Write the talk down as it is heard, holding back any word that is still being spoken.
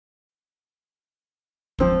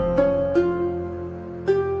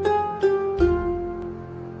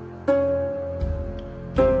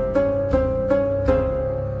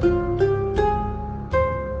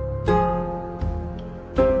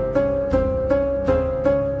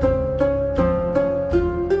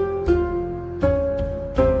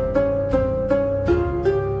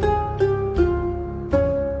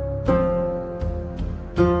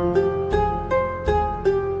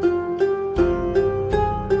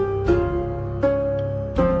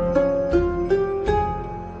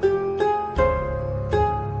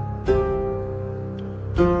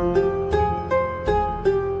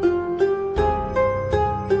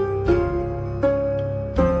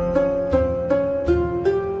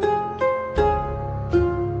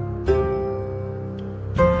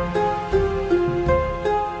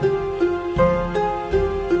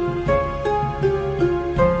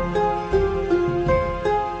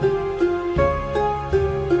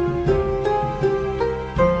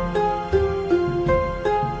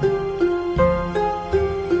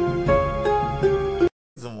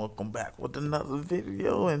another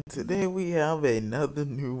video, and today we have another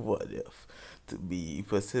new what if. To be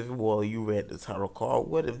specific, well, you read the title called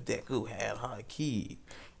 "What If Deku Had Haki?"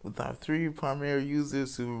 with our three primary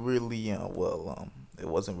users who really, it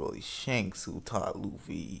wasn't really Shanks who taught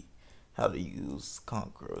Luffy how to use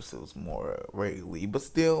Conquerors. It was more Rayleigh, but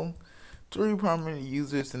still, three primary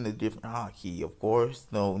users in the different haki. Of course,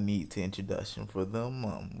 no need to introduction for them.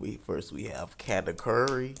 We have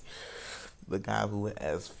Katakuri, the guy who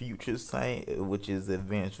has future sight, which is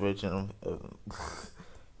advanced version of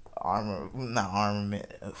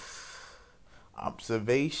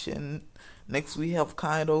observation. Next we have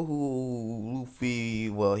Kaido, who Luffy,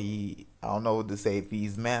 I don't know what to say, if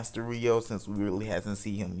he's Master Rio, since we really hasn't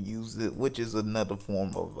seen him use it, which is another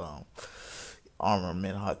form of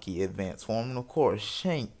armament haki, advanced form. And of course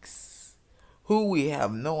Shanks, who we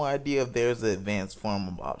have no idea if there's an advanced form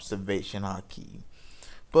of observation haki.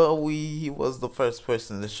 But he was the first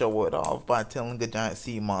person to show it off by telling a giant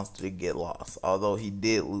sea monster to get lost. Although he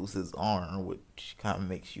did lose his arm, which kind of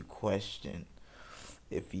makes you question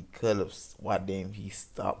if he could have. Why didn't he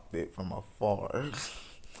stop it from afar?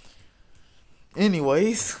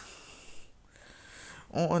 Anyways,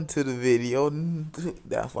 on to the video.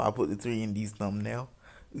 That's why I put the 3 in these thumbnail.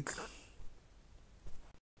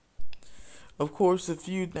 Of course, a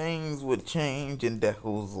few things would change in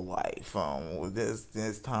Deku's life. With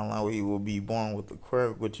this timeline where he will be born with a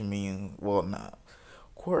quirk, which means, well, not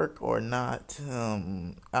quirk or not.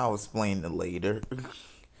 I'll explain it later.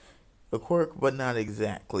 A quirk, but not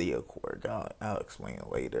exactly a quirk. I'll explain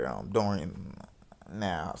it later. I'll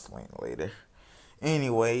explain it later.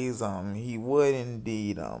 Anyways, he would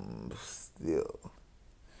indeed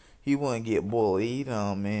he wouldn't get bullied,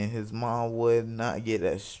 and his mom would not get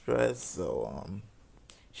as stressed, so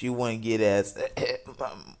she wouldn't get as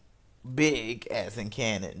big as in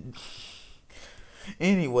canon.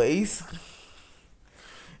 Anyways,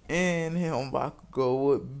 and him and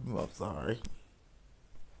Bakugo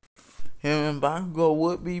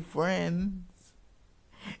would be friends,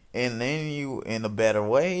 and then in a better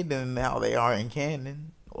way than how they are in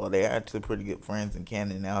canon. Well, they're actually pretty good friends in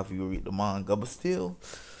canon now if you read the manga, but still,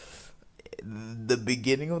 the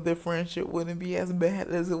beginning of their friendship wouldn't be as bad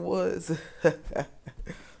as it was.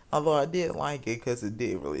 Although I did like it because it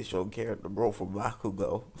did really show character growth for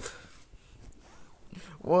Bakugo.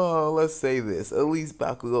 Well, let's say this. At least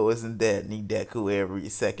Bakugo isn't dead and he Deku every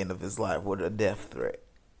second of his life with a death threat.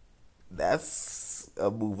 That's a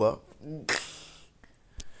move up.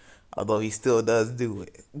 Although he still does do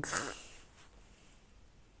it.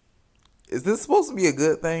 Is this supposed to be a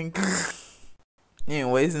good thing?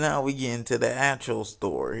 Anyways, now we get into the actual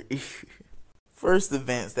story. First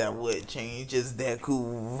events that would change is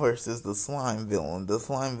Deku versus the slime villain. The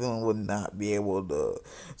slime villain would not be able to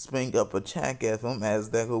spring up a check at him,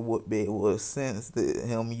 as Deku would be able to sense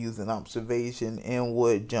him using observation and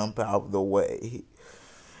would jump out of the way.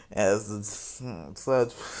 As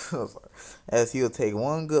he'll take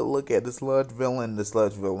one good look at the sludge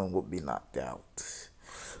villain would be knocked out.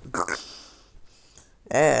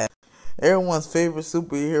 And everyone's favorite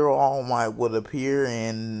superhero, All Might, would appear,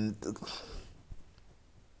 and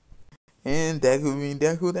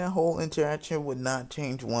Deku, that whole interaction would not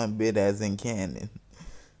change one bit as in canon.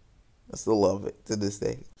 I still love it to this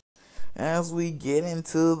day. As we get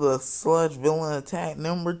into the sludge villain attack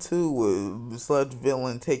number 2, with sludge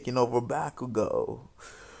villain taking over Bakugo,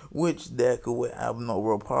 which Deku would have no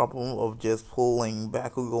real problem of just pulling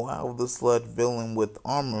Bakugo out of the sludge villain with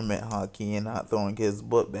armament haki and not throwing his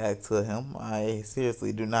butt back to him. I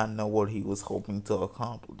seriously do not know what he was hoping to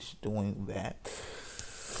accomplish doing that,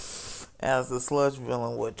 as the sludge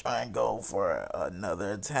villain would try and go for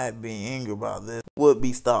another attack. Being angry about this, would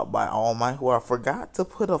be stopped by All Might, who I forgot to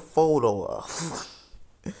put a photo of.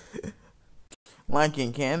 Like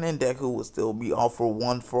in canon, Deku would still be offered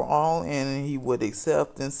one for all, and he would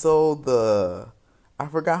accept. And so I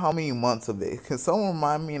forgot how many months of it. Can someone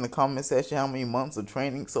remind me in the comment section how many months of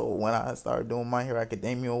training? So when I start doing My Hero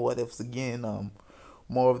Academia what ifs again,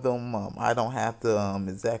 more of them, I don't have to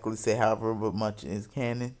exactly say however much is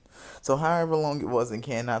canon. So however long it was in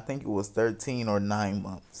canon, I think it was 13 or 9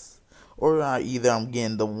 months. Or either I'm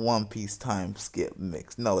getting the One Piece time skip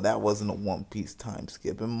mix. No, that wasn't a One Piece time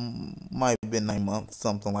skip. It might have been 9 months,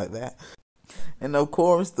 something like that. And of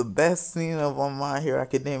course, the best scene of My Hero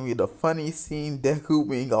Academia, the funny scene, Deku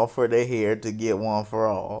being offered a hair to get one for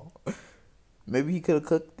all. Maybe he could have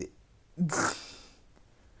cooked it.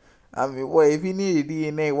 I mean, wait, if he needed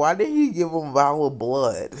DNA, why didn't he give him vial of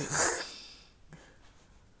blood?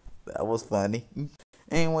 That was funny.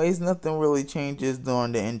 Anyways, nothing really changes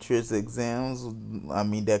during the entrance exams. I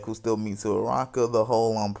mean, Deku still meets Uraraka. The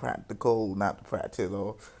whole practical, not the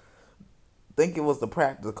practical. I think it was the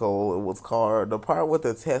practical. It was called the part with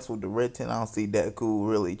the test with the written. I don't see Deku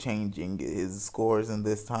really changing his scores in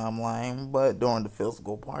this timeline, but during the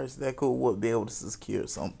physical parts, Deku would be able to secure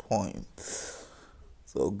some points.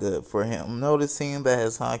 So good for him. Noticing that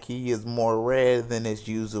his haki is more red than its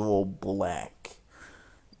usual black.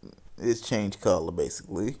 It's changed color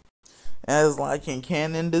basically. As like in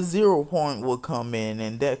canon, the 0 point would come in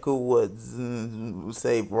and Deku would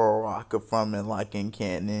save Uraraka from it like in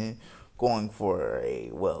canon, going for he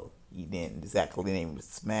didn't exactly name it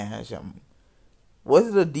smash. Was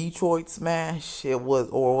it a Detroit smash? It was,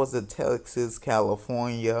 or was it Texas,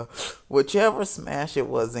 California? Whichever smash it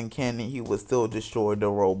was in canon, he would still destroy the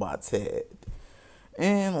robot's head.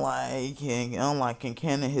 And unlike in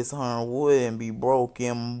canon, his arm wouldn't be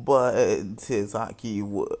broken, but his hockey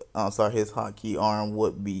arm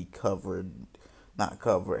would be covered, not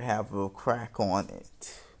covered, have a crack on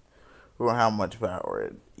it, or how much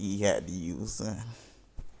power he had to use.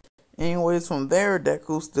 Anyways, from there,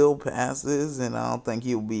 Deku still passes, and I don't think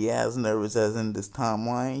he'll be as nervous as in this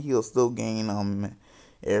timeline. He'll still gain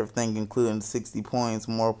everything, including 60 points,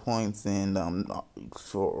 more points, and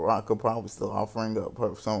Rocker probably still offering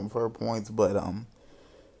up some of her points, but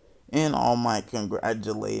and All Might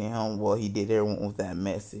congratulating him. Well, he did everyone with that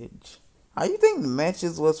message. How you think the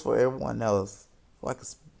message was for everyone else? Like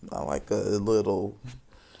a little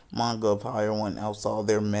manga of how everyone else saw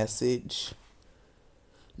their message.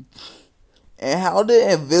 And how did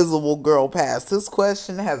Invisible Girl pass? This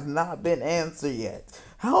question has not been answered yet.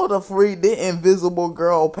 How the freak did Invisible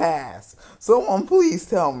Girl pass? Someone please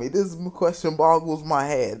tell me. This question boggles my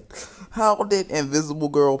head. How did Invisible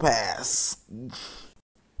Girl pass?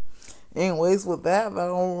 Anyways, with that,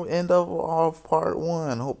 that'll end up off part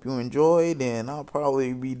 1. Hope you enjoyed, and I'll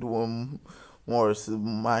probably be doing more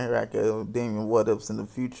My Hero Academia what-ups in the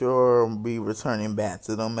future, or be returning back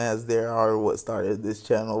to them as they are what started this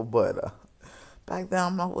channel, but back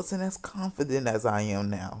then I wasn't as confident as I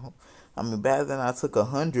am now. I mean, back then I took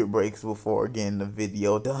 100 breaks before getting the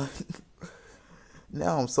video done.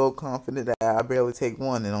 Now I'm so confident that I barely take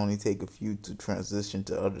one and only take a few to transition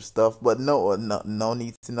to other stuff, but no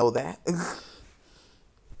need to know that.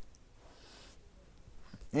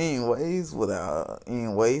 Anyways,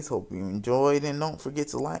 hope you enjoyed, and don't forget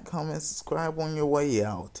to like, comment, subscribe on your way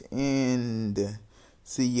out, and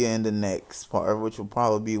see you in the next part, which will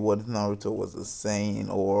probably be what if Naruto was a Saiyan,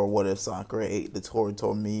 or what if Sakura ate the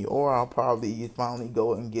Torito meat, or I'll probably finally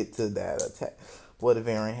go and get to that attack. What if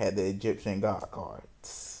Eren had the Egyptian god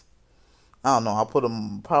cards? I don't know.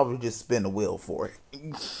 I'll probably just spin a wheel for it.